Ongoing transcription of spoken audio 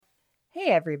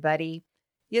Hey everybody,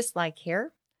 Yislike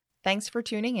here. Thanks for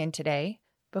tuning in today.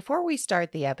 Before we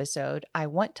start the episode, I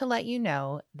want to let you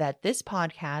know that this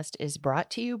podcast is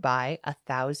brought to you by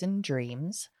 1,000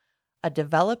 Dreams, a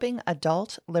developing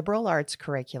adult liberal arts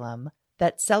curriculum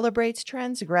that celebrates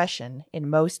transgression in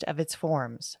most of its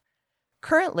forms.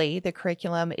 Currently, the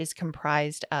curriculum is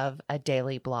comprised of a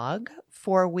daily blog,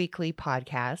 4 weekly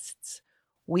podcasts,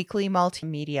 weekly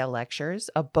multimedia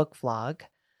lectures, a book vlog,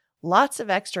 lots of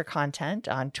extra content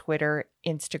on Twitter,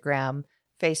 Instagram,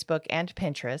 Facebook, and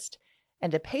Pinterest,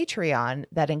 and a Patreon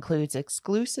that includes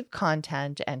exclusive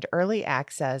content and early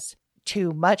access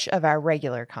to much of our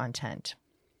regular content.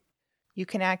 You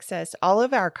can access all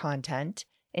of our content,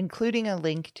 including a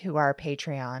link to our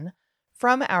Patreon,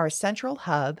 from our central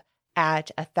hub at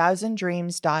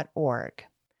 1000dreams.org.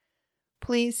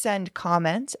 Please send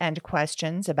comments and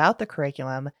questions about the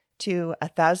curriculum to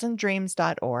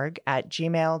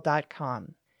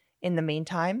 1000dreams.org@gmail.com. In the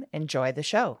meantime, enjoy the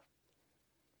show.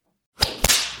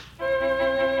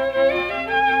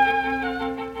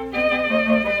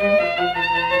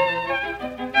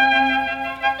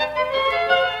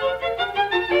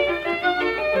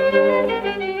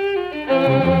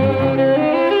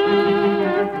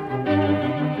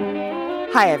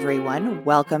 Hi, everyone.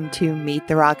 Welcome to Meet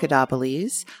the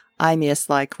Rockadopolis. I'm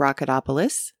Yislike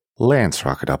Rockadopoulos. Lance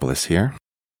Rockadopoulos here.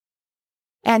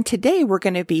 And today we're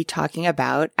going to be talking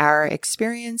about our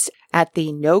experience at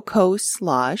the NOCO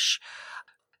Slosh.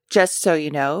 Just so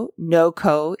you know,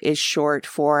 NOCO is short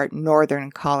for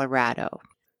Northern Colorado.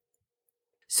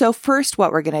 So first,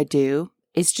 what we're going to do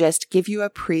is just give you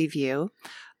a preview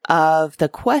of the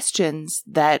questions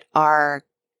that are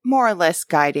more or less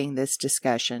guiding this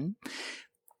discussion.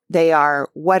 They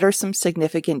are, what are some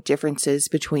significant differences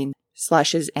between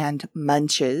sloshes and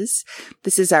munches?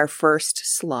 This is our first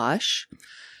slosh.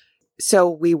 So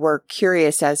we were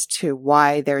curious as to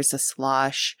why there's a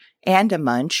slosh and a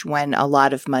munch when a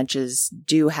lot of munches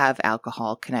do have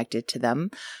alcohol connected to them.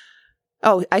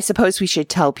 Oh, I suppose we should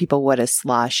tell people what a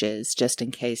slosh is, just in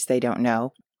case they don't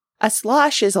know. A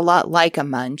slosh is a lot like a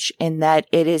munch in that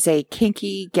it is a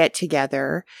kinky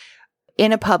get-together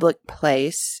in a public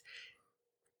place,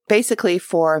 basically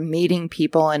for meeting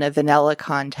people in a vanilla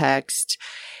context.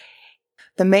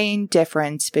 The main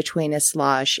difference between a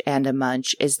slosh and a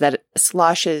munch is that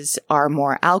sloshes are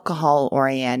more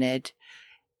alcohol-oriented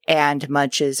and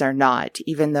munches are not,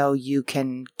 even though you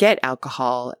can get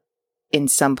alcohol in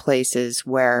some places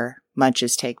where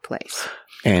munches take place.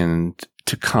 And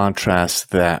to contrast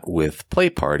that with play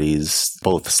parties,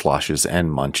 both sloshes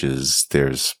and munches,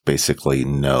 there's basically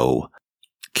no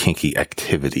kinky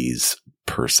activities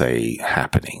per se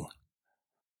happening.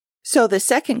 So the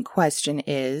second question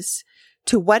is,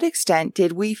 to what extent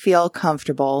did we feel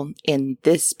comfortable in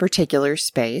this particular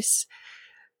space?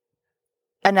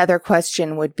 Another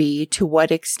question would be, to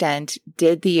what extent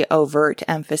did the overt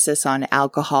emphasis on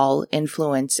alcohol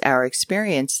influence our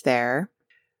experience there?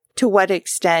 To what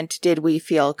extent did we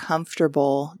feel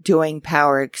comfortable doing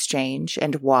power exchange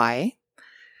and why?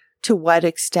 To what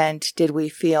extent did we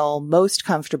feel most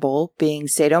comfortable being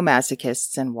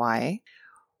sadomasochists and why?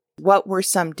 What were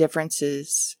some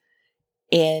differences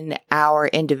in our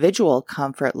individual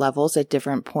comfort levels at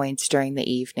different points during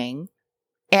the evening?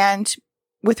 And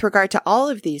with regard to all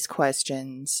of these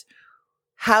questions,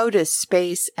 how does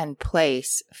space and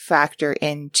place factor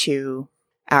into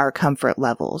our comfort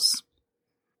levels?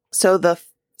 So the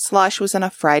slosh was on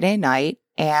a Friday night,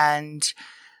 and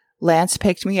Lance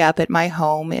picked me up at my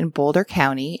home in Boulder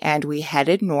County, and we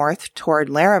headed north toward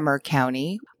Larimer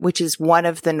County, which is one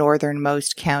of the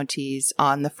northernmost counties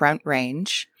on the Front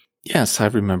Range. Yes, I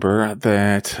remember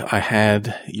that I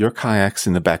had your kayaks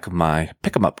in the back of my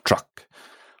pick-em-up truck.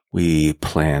 We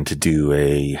planned to do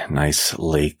a nice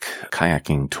lake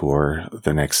kayaking tour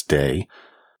the next day.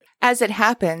 As it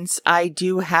happens, I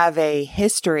do have a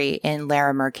history in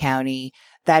Larimer County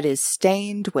that is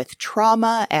stained with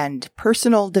trauma and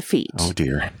personal defeat. Oh,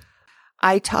 dear.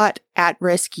 I taught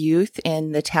at-risk youth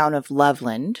in the town of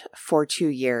Loveland for 2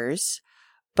 years,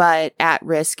 but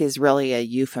at-risk is really a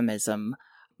euphemism.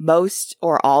 Most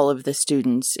or all of the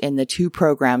students in the 2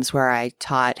 programs where I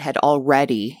taught had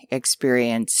already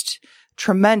experienced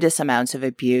tremendous amounts of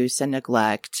abuse and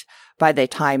neglect by the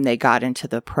time they got into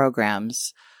the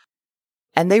programs.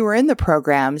 And they were in the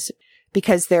programs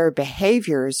because their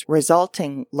behaviors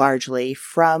resulting largely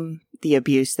from the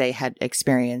abuse they had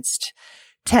experienced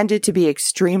tended to be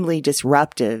extremely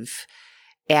disruptive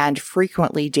and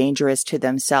frequently dangerous to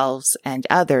themselves and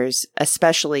others,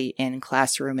 especially in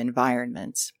classroom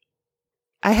environments.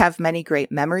 I have many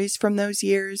great memories from those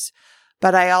years,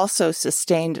 but I also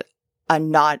sustained a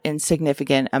not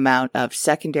insignificant amount of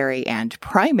secondary and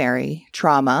primary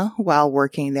trauma while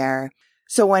working there.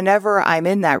 So whenever I'm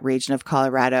in that region of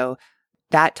Colorado,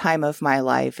 that time of my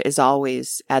life is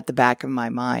always at the back of my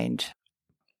mind.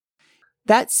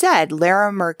 That said,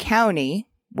 Larimer County,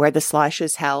 where the slosh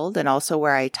is held and also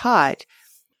where I taught,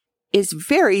 is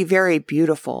very, very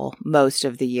beautiful most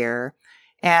of the year.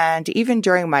 And even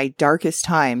during my darkest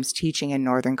times teaching in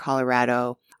northern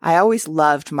Colorado, I always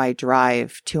loved my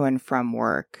drive to and from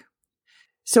work.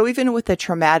 So even with the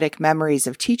traumatic memories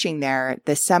of teaching there,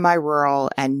 the semi-rural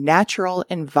and natural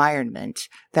environment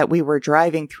that we were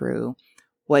driving through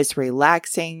was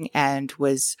relaxing and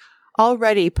was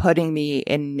already putting me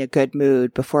in a good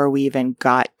mood before we even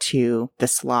got to the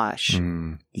slosh.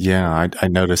 Yeah, I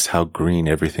noticed how green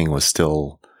everything was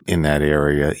still in that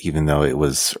area, even though it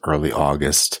was early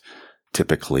August.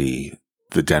 Typically,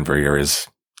 the Denver area is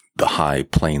the high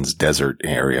plains desert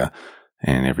area,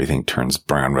 and everything turns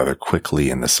brown rather quickly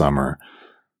in the summer.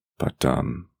 But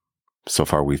so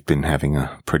far, we've been having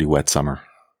a pretty wet summer.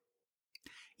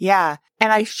 Yeah.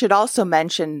 And I should also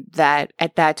mention that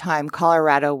at that time,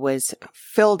 Colorado was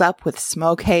filled up with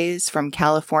smoke haze from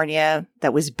California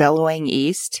that was billowing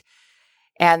east.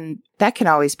 And that can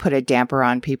always put a damper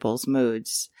on people's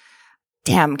moods.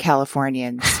 Damn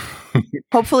Californians.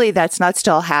 Hopefully that's not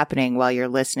still happening while you're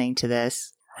listening to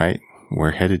this. Right.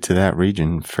 We're headed to that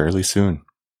region fairly soon.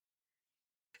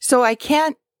 So I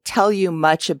can't tell you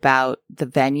much about the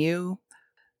venue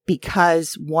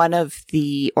because one of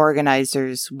the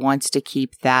organizers wants to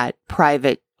keep that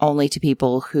private only to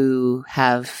people who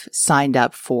have signed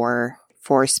up for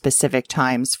specific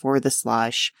times for the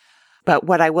slosh. But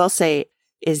what I will say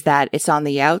is that it's on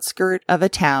the outskirt of a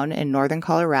town in northern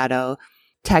Colorado,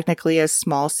 technically a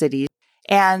small city.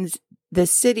 And the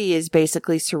city is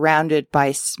basically surrounded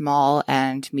by small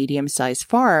and medium-sized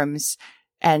farms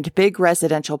and big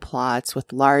residential plots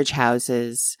with large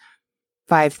houses,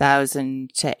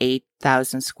 5,000 to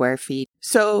 8,000 square feet.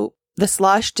 So the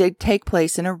slosh did take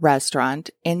place in a restaurant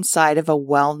inside of a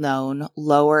well-known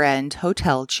lower-end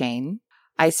hotel chain.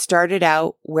 I started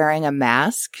out wearing a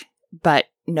mask, but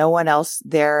no one else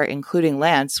there, including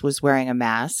Lance, was wearing a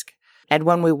mask. And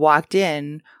when we walked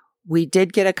in, we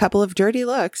did get a couple of dirty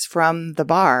looks from the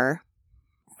bar.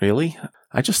 Really?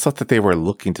 I just thought that they were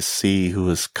looking to see who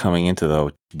was coming into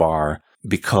the bar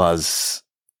because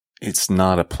it's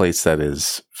not a place that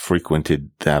is frequented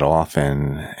that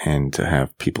often. And to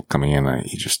have people coming in,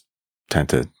 you just tend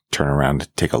to turn around to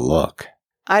take a look.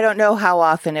 I don't know how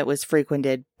often it was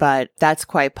frequented, but that's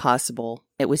quite possible.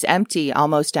 It was empty,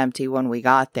 almost empty when we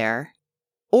got there.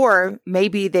 Or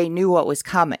maybe they knew what was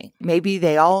coming. Maybe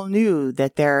they all knew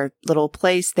that their little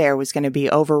place there was going to be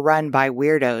overrun by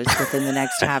weirdos within the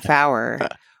next half hour.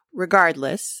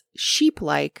 Regardless,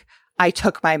 sheep-like, I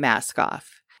took my mask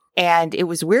off. And it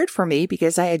was weird for me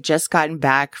because I had just gotten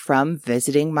back from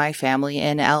visiting my family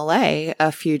in LA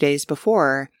a few days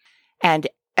before. And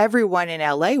everyone in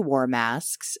LA wore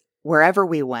masks wherever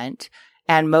we went.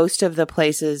 And most of the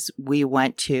places we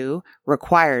went to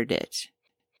required it.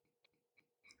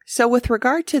 So with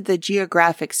regard to the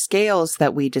geographic scales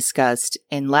that we discussed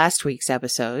in last week's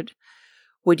episode,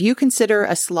 would you consider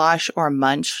a slosh or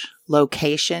munch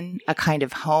location a kind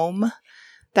of home?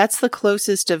 That's the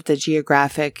closest of the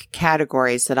geographic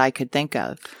categories that I could think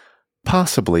of.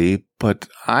 Possibly, but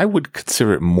I would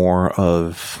consider it more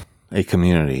of a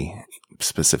community,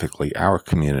 specifically our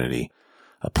community,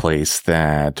 a place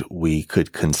that we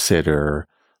could consider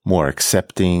more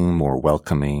accepting, more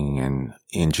welcoming, and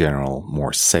in general,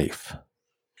 more safe.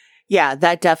 Yeah,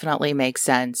 that definitely makes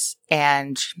sense.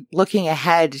 And looking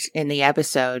ahead in the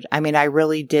episode, I mean, I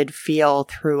really did feel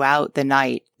throughout the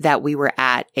night that we were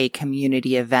at a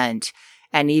community event.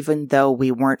 And even though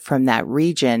we weren't from that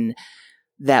region,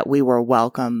 that we were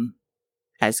welcome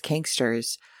as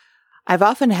Kinksters. I've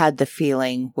often had the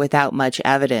feeling, without much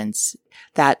evidence,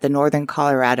 that the Northern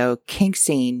Colorado kink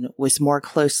scene was more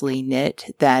closely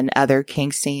knit than other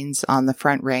kink scenes on the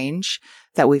Front Range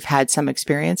that we've had some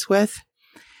experience with.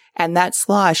 And that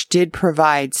slosh did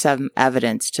provide some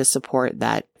evidence to support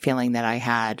that feeling that I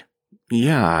had.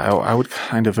 Yeah, I would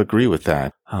kind of agree with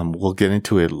that. We'll get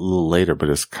into it a little later, but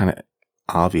it's kind of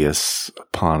obvious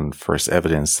upon first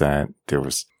evidence that there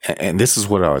was, and this is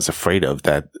what I was afraid of,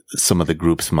 that some of the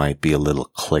groups might be a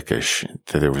little cliquish,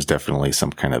 that there was definitely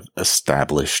some kind of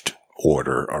established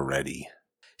order already.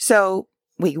 So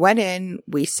we went in,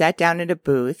 we sat down at a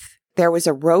booth. There was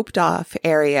a roped off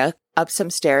area up some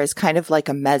stairs, kind of like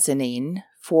a mezzanine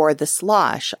for the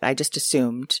slosh. I just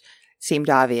assumed, seemed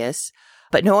obvious,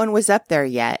 but no one was up there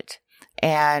yet.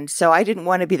 And so I didn't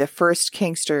want to be the first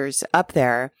Kinksters up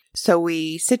there. So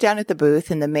we sit down at the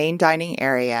booth in the main dining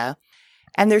area,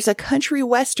 and there's a country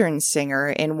western singer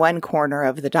in one corner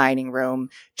of the dining room,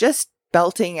 just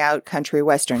belting out country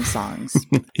western songs.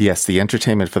 Yes, the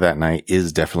entertainment for that night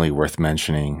is definitely worth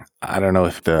mentioning. I don't know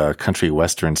if the country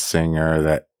western singer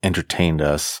that entertained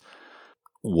us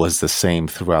was the same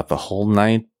throughout the whole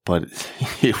night, but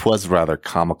it was rather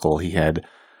comical. He had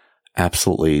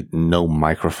absolutely no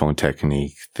microphone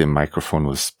technique. The microphone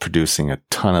was producing a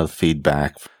ton of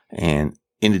feedback. And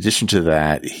in addition to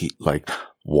that, he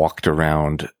walked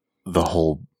around the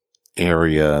whole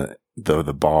area,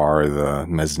 the bar, the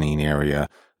mezzanine area,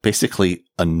 basically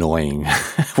annoying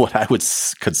what I would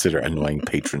consider annoying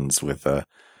patrons with a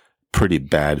pretty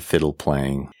bad fiddle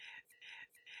playing.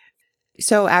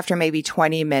 So after maybe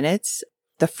 20 minutes,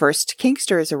 the first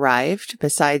Kinksters arrived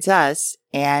besides us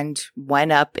and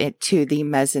went up to the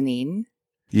mezzanine.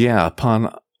 Yeah,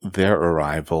 upon their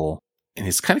arrival, and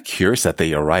it's kind of curious that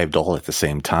they arrived all at the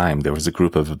same time. There was a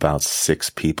group of about 6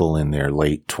 people in their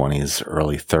late 20s,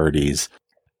 early 30s.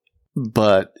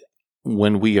 But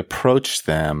when we approached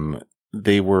them,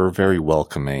 they were very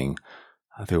welcoming.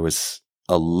 There was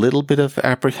a little bit of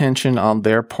apprehension on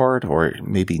their part, or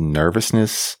maybe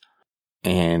nervousness.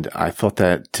 And I thought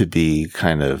that to be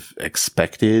kind of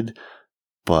expected,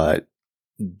 but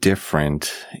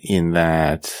different in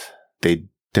that they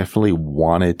definitely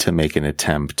wanted to make an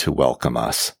attempt to welcome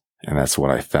us. And that's what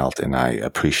I felt, and I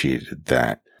appreciated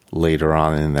that. Later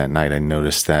on in that night, I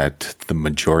noticed that the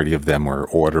majority of them were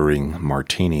ordering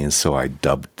martinis, so I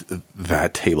dubbed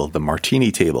that table the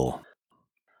martini table.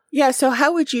 Yeah, so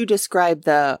how would you describe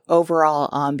the overall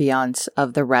ambiance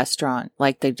of the restaurant?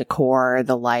 Like the decor,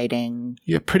 the lighting?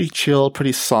 Yeah, pretty chill,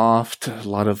 pretty soft, a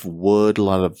lot of wood, a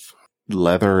lot of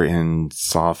leather and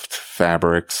soft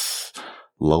fabrics,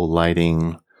 low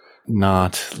lighting,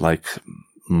 not like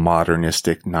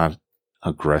modernistic, not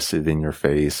aggressive in your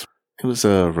face. It was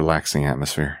a relaxing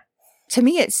atmosphere. To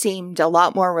me, it seemed a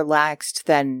lot more relaxed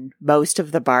than most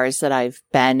of the bars that I've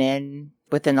been in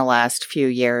within the last few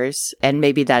years. And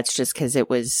maybe that's just because it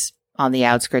was on the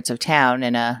outskirts of town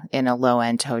in a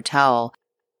low-end hotel.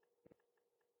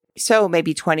 So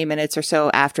maybe 20 minutes or so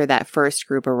after that first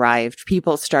group arrived,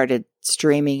 people started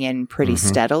streaming in pretty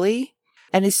steadily.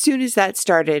 And as soon as that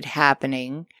started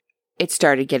happening, it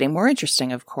started getting more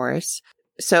interesting, of course.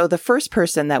 So the first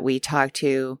person that we talked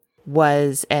to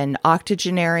was an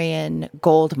octogenarian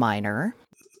gold miner.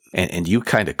 And you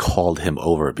kind of called him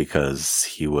over because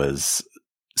he was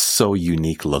so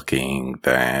unique looking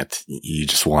that you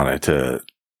just wanted to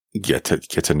get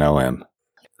to know him.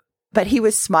 But he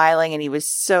was smiling and he was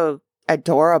so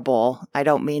adorable. I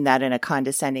don't mean that in a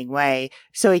condescending way.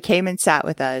 So he came and sat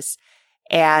with us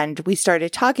and we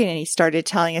started talking, and he started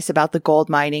telling us about the gold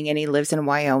mining, and he lives in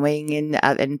Wyoming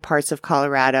and in parts of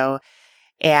Colorado.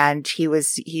 And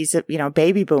he's a,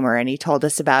 baby boomer, and he told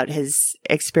us about his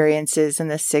experiences in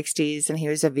the 60s, and he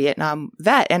was a Vietnam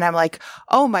vet. And I'm like,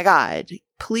 oh my God,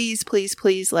 please, please,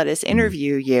 please let us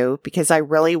interview you, because I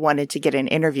really wanted to get an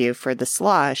interview for the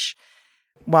Slosh.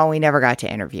 Well, we never got to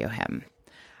interview him,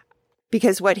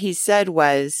 because what he said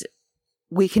was,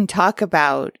 we can talk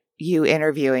about you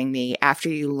interviewing me after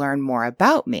you learn more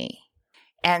about me.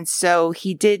 And so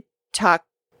he did talk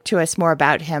to us more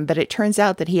about him, but it turns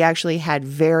out that he actually had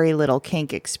very little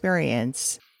kink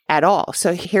experience at all.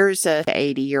 So here's a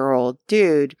 80-year-old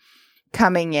dude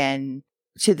coming in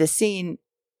to the scene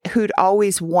who'd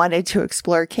always wanted to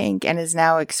explore kink and is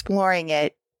now exploring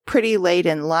it pretty late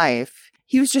in life.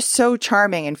 He was just so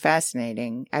charming and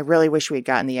fascinating. I really wish we'd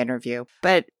gotten the interview.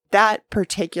 But that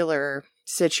particular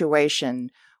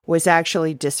situation was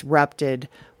actually disrupted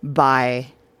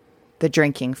by the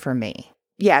drinking for me.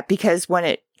 Yeah, because when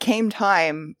it came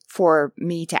time for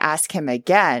me to ask him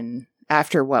again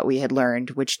after what we had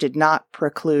learned, which did not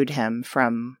preclude him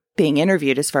from being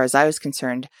interviewed as far as I was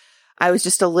concerned, I was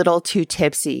just a little too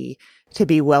tipsy to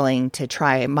be willing to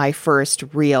try my first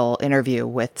real interview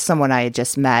with someone I had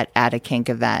just met at a kink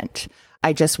event.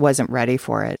 I just wasn't ready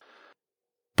for it.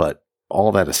 But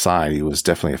all that aside, he was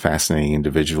definitely a fascinating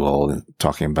individual,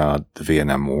 talking about the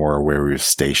Vietnam War, where we were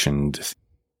stationed.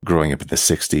 Growing up in the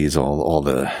 60s, all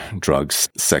the drugs,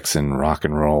 sex, and rock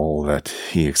and roll that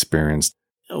he experienced.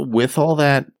 With all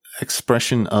that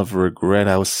expression of regret,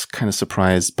 I was kind of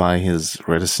surprised by his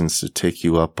reticence to take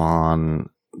you up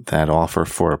on that offer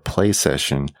for a play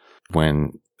session,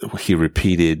 when he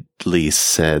repeatedly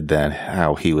said that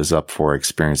how he was up for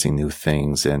experiencing new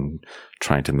things and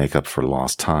trying to make up for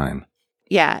lost time.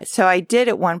 Yeah, so I did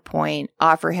at one point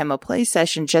offer him a play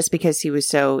session just because he was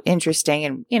so interesting.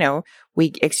 And,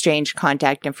 we exchanged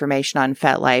contact information on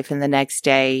FetLife. And the next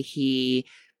day he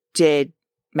did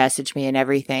message me and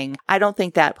everything. I don't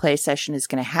think that play session is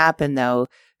going to happen though,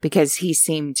 because he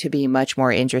seemed to be much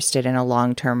more interested in a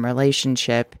long-term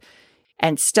relationship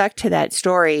and stuck to that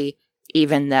story,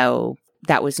 even though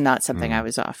that was not something I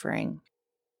was offering.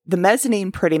 The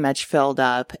mezzanine pretty much filled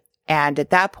up. And at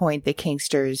that point, the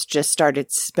Kingsters just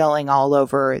started spilling all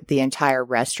over the entire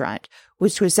restaurant,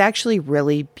 which was actually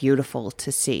really beautiful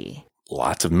to see.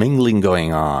 Lots of mingling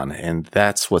going on. And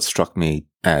that's what struck me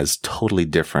as totally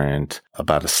different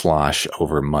about a slosh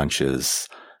over Munch's.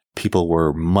 People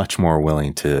were much more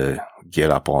willing to get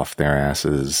up off their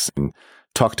asses and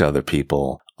talk to other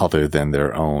people other than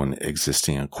their own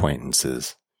existing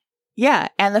acquaintances. Yeah,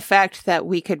 and the fact that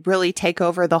we could really take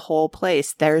over the whole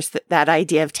place. There's that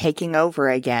idea of taking over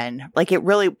again. Like, it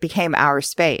really became our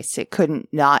space. It couldn't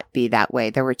not be that way.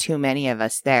 There were too many of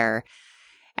us there.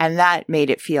 And that made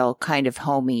it feel kind of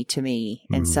homey to me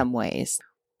in some ways.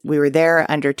 We were there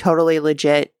under totally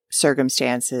legit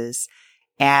circumstances,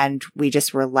 and we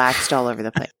just relaxed all over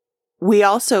the place. We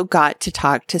also got to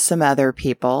talk to some other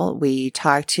people. We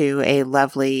talked to a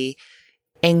lovely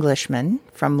Englishman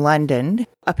from London.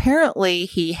 Apparently,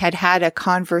 he had had a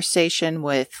conversation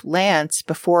with Lance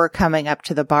before coming up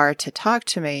to the bar to talk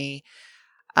to me.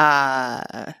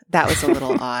 That was a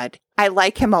little odd. I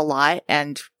like him a lot,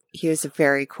 and he was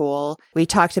very cool. We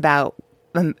talked about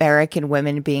American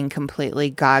women being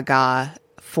completely gaga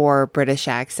for British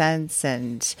accents,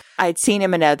 and I'd seen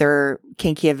him in other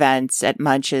kinky events at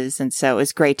Munch's, and so it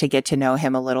was great to get to know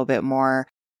him a little bit more.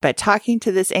 But talking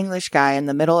to this English guy in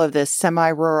the middle of this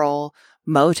semi-rural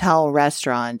motel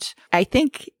restaurant, I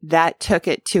think that took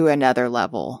it to another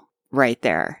level right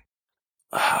there.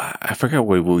 I forget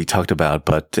what we talked about,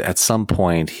 but at some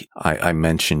point I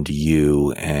mentioned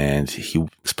you, and he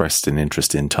expressed an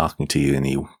interest in talking to you, and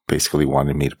he basically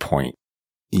wanted me to point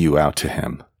you out to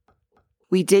him.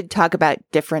 We did talk about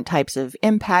different types of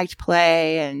impact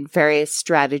play and various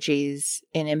strategies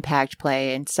in impact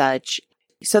play and such.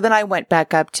 So then I went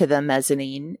back up to the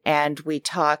mezzanine, and we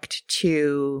talked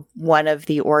to one of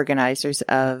the organizers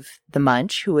of the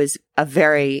Munch, who was a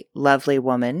very lovely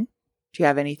woman. Do you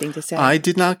have anything to say? I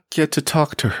did not get to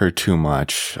talk to her too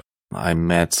much. I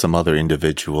met some other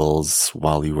individuals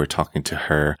while you were talking to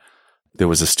her. There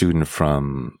was a student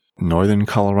from Northern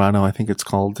Colorado, I think it's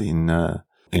called, in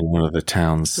one of the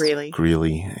towns.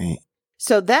 Greeley.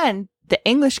 So then the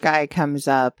English guy comes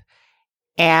up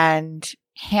and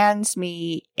hands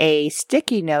me a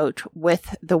sticky note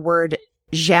with the word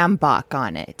Sjambok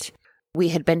on it. We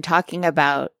had been talking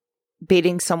about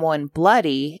beating someone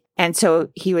bloody, and so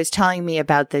he was telling me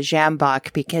about the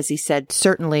Sjambok because he said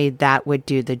certainly that would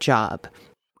do the job.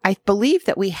 I believe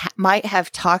that we might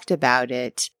have talked about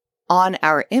it on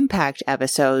our impact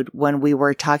episode when we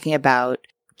were talking about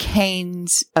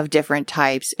canes of different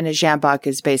types, and a Sjambok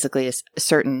is basically a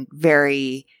certain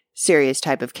very serious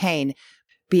type of cane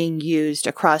being used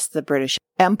across the British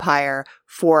Empire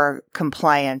for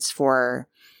compliance for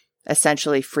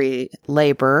essentially free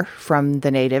labor from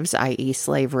the natives, i.e.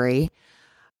 slavery.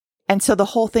 And so the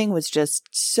whole thing was just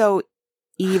so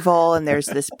evil. And there's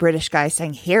this British guy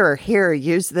saying, here,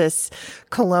 use this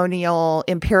colonial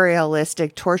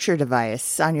imperialistic torture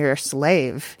device on your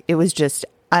slave. It was just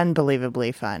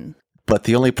unbelievably fun. But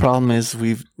the only problem is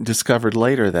we've discovered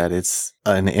later that it's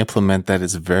an implement that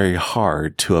is very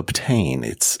hard to obtain.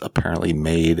 It's apparently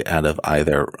made out of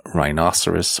either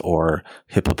rhinoceros or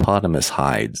hippopotamus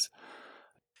hides.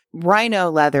 Rhino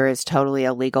leather is totally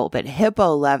illegal, but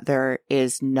hippo leather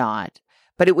is not.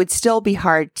 But it would still be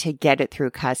hard to get it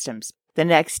through customs. The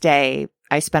next day,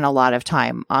 I spent a lot of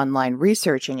time online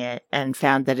researching it and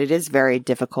found that it is very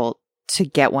difficult to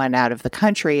get one out of the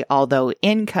country, although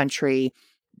in country,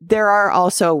 there are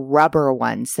also rubber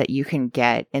ones that you can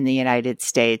get in the United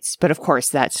States. But of course,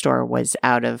 that store was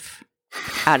out of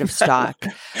stock.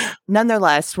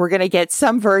 Nonetheless, we're going to get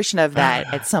some version of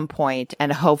that at some point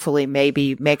and hopefully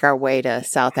maybe make our way to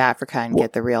South Africa and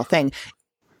get the real thing.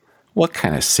 What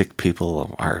kind of sick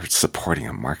people are supporting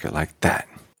a market like that?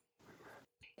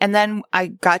 And then I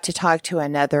got to talk to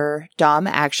another Dom,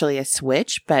 actually a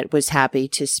switch, but was happy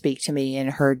to speak to me in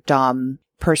her Dom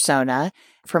persona.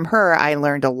 From her, I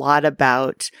learned a lot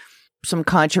about some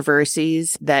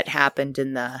controversies that happened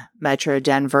in the Metro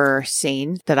Denver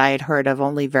scene that I had heard of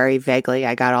only very vaguely.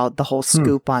 I got the whole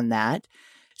scoop on that.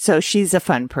 So she's a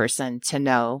fun person to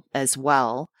know as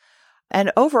well.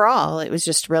 And overall, it was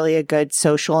just really a good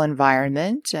social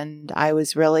environment, and I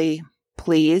was really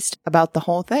pleased about the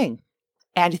whole thing.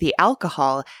 And the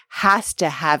alcohol has to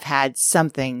have had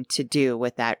something to do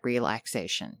with that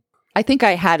relaxation. I think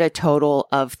I had a total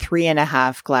of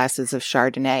 3.5 glasses of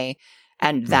Chardonnay,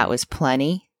 and that was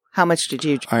plenty How much did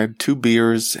you drink? I had 2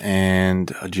 beers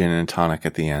and a gin and tonic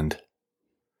at the end.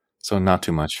 So not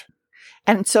too much.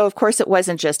 And so, of course, it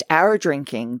wasn't just our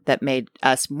drinking that made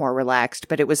us more relaxed,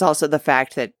 but it was also the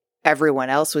fact that everyone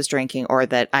else was drinking, or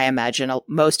that I imagine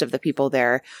most of the people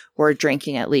there were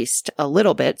drinking at least a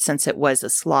little bit, since it was a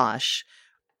slosh.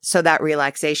 So that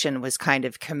relaxation was kind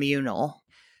of communal.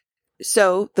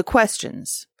 So the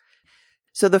questions.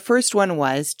 So the first one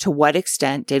was, to what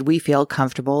extent did we feel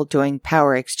comfortable doing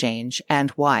power exchange, and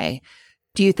why?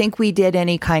 Do you think we did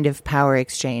any kind of power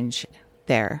exchange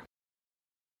there?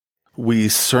 We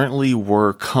certainly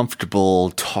were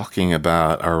comfortable talking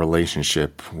about our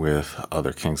relationship with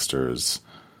other Kingsters.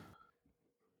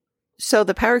 So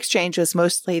the power exchange was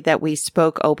mostly that we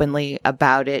spoke openly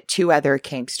about it to other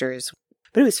Kingsters,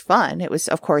 but it was fun. It was,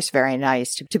 of course, very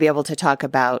nice to be able to talk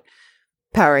about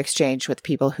power exchange with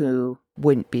people who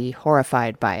wouldn't be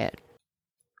horrified by it.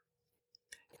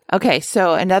 Okay,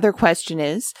 so another question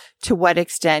is, to what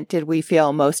extent did we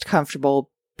feel most comfortable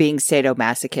being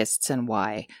sadomasochists, and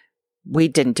why? We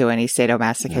didn't do any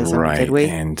sadomasochism, right, did we?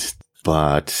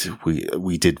 But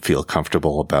we did feel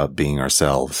comfortable about being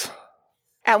ourselves.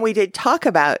 And we did talk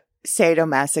about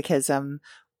sadomasochism,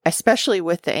 especially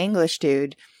with the English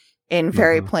dude, in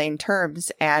very plain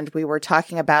terms. And we were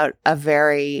talking about a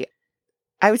very,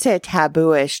 I would say, a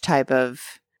taboo-ish type of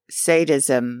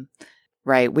sadism,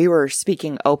 right? We were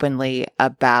speaking openly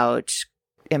about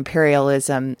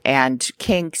imperialism and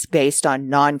kinks based on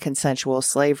non-consensual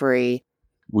slavery.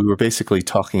 We were basically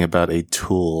talking about a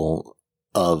tool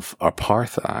of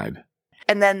apartheid.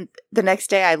 And then the next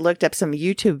day I looked up some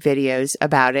YouTube videos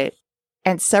about it,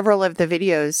 and several of the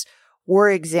videos were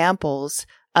examples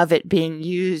of it being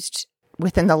used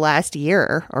within the last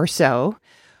year or so.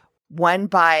 One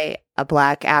by a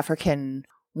Black African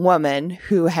woman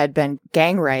who had been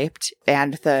gang raped,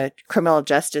 and the criminal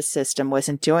justice system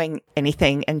wasn't doing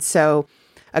anything. And so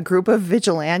a group of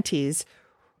vigilantes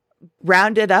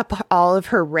rounded up all of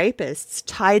her rapists,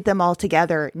 tied them all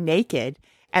together naked,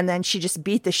 and then she just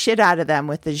beat the shit out of them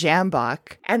with the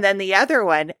sjambok. And then the other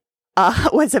one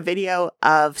was a video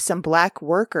of some Black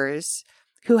workers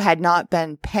who had not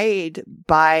been paid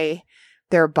by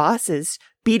their bosses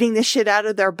beating the shit out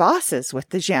of their bosses with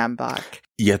the sjambok.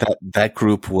 Yeah, that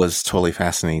group was totally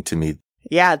fascinating to me.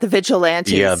 Yeah, the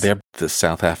vigilantes. Yeah, they're the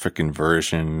South African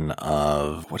version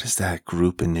of, what is that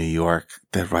group in New York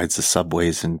that rides the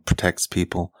subways and protects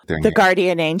people? The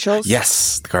Guardian Angels?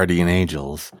 Yes, the Guardian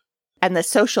Angels. And the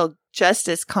social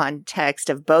justice context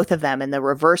of both of them, and the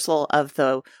reversal of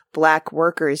the Black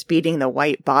workers beating the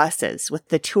white bosses with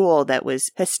the tool that was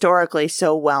historically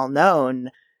so well known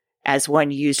as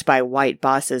one used by white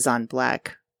bosses on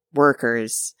Black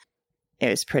workers. It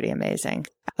was pretty amazing.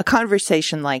 A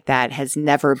conversation like that has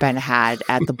never been had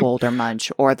at the Boulder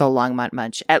Munch or the Longmont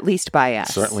Munch, at least by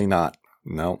us. Certainly not.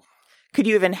 No. Could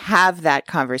you even have that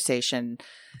conversation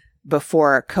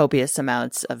before copious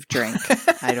amounts of drink?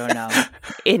 I don't know.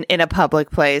 In a public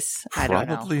place? I don't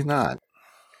know. Probably not.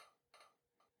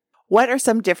 What are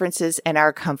some differences in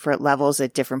our comfort levels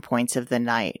at different points of the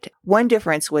night? One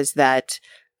difference was that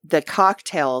the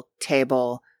cocktail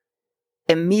table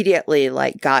immediately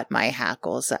got my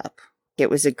hackles up. It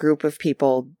was a group of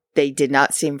people. They did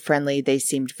not seem friendly. They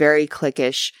seemed very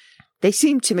cliquish. They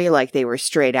seemed to me like they were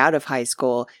straight out of high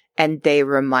school, and they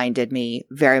reminded me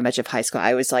very much of high school.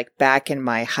 I was back in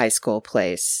my high school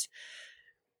place.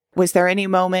 Was there any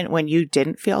moment when you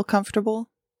didn't feel comfortable?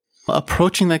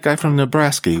 Approaching that guy from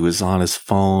Nebraska, he was on his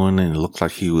phone and it looked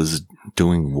like he was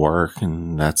doing work,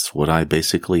 and that's what I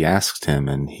basically asked him,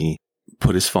 and he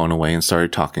put his phone away and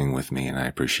started talking with me, and I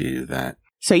appreciated that.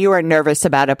 So you were nervous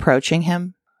about approaching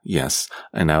him? Yes,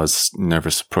 and I was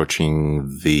nervous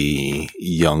approaching the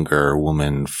younger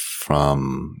woman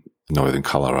from Northern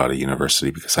Colorado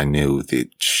University because I knew that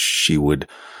she would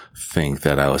think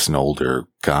that I was an older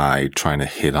guy trying to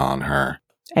hit on her.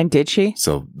 And did she?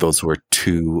 So those were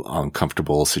two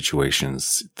uncomfortable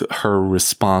situations. Her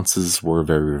responses were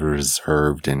very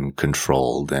reserved and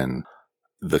controlled, and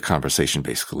the conversation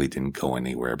basically didn't go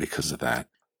anywhere because of that.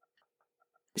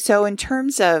 So in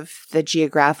terms of the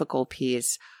geographical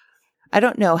piece, I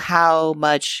don't know how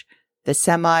much the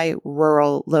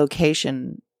semi-rural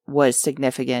location was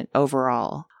significant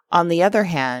overall. On the other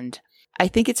hand, I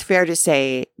think it's fair to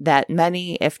say that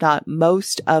many, if not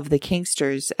most, of the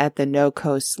Kingsters at the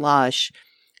NoCo Slosh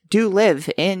do live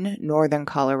in northern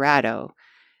Colorado.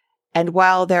 And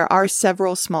while there are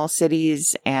several small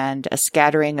cities and a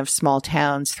scattering of small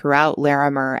towns throughout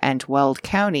Larimer and Weld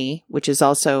County, which is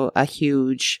also a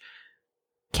huge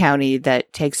county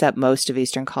that takes up most of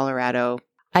eastern Colorado,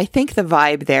 I think the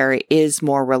vibe there is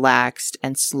more relaxed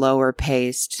and slower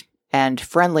paced and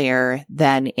friendlier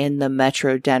than in the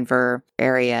Metro Denver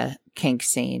area kink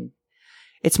scene.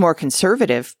 It's more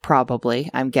conservative, probably,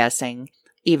 I'm guessing,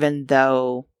 even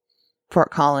though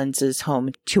Fort Collins is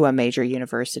home to a major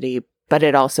university, but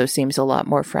it also seems a lot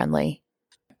more friendly.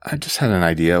 I just had an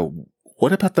idea.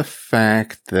 What about the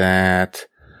fact that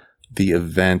the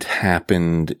event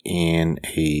happened in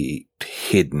a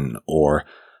hidden or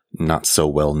not so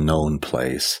well-known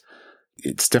place?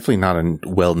 It's definitely not a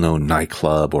well-known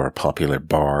nightclub or a popular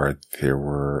bar. There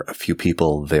were a few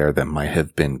people there that might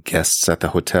have been guests at the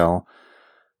hotel,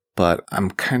 but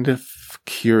I'm kind of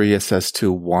curious as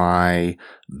to why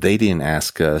they didn't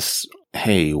ask us,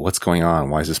 hey, what's going on?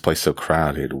 Why is this place so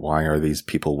crowded? Why are these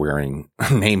people wearing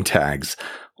name tags?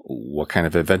 What kind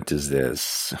of event is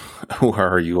this? Who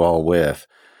are you all with?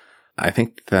 I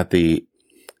think that the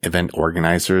event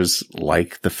organizers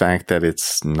like the fact that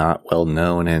it's not well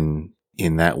known and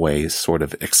in that way sort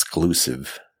of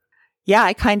exclusive. Yeah,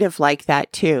 I kind of like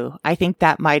that too. I think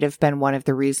that might have been one of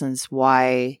the reasons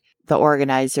why the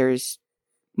organizers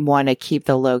want to keep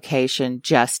the location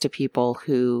just to people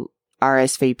who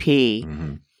RSVP.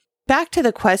 Mm-hmm. Back to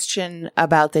the question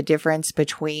about the difference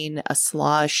between a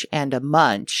slosh and a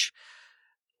munch.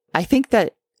 I think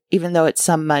that even though at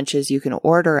some munches you can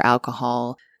order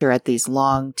alcohol, they're at these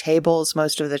long tables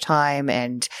most of the time,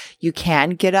 and you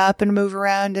can get up and move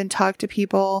around and talk to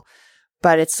people.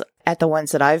 But it's at the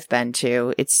ones that I've been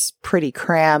to, it's pretty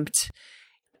cramped.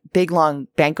 Big, long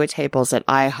banquet tables at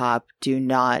IHOP do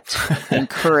not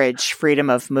encourage freedom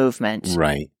of movement.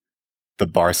 Right. The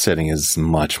bar setting is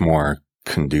much more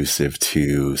conducive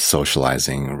to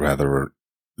socializing rather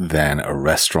than a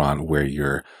restaurant where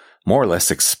you're more or less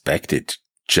expected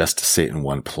just to sit in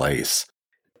one place.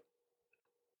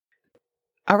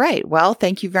 All right. Well,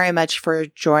 thank you very much for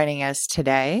joining us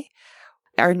today.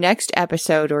 Our next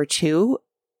episode or two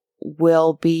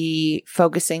will be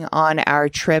focusing on our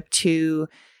trip to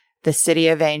the City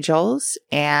of Angels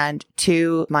and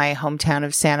to my hometown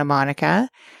of Santa Monica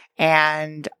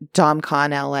and DomCon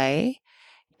LA.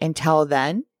 Until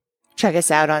then, check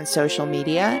us out on social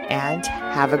media and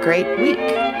have a great week.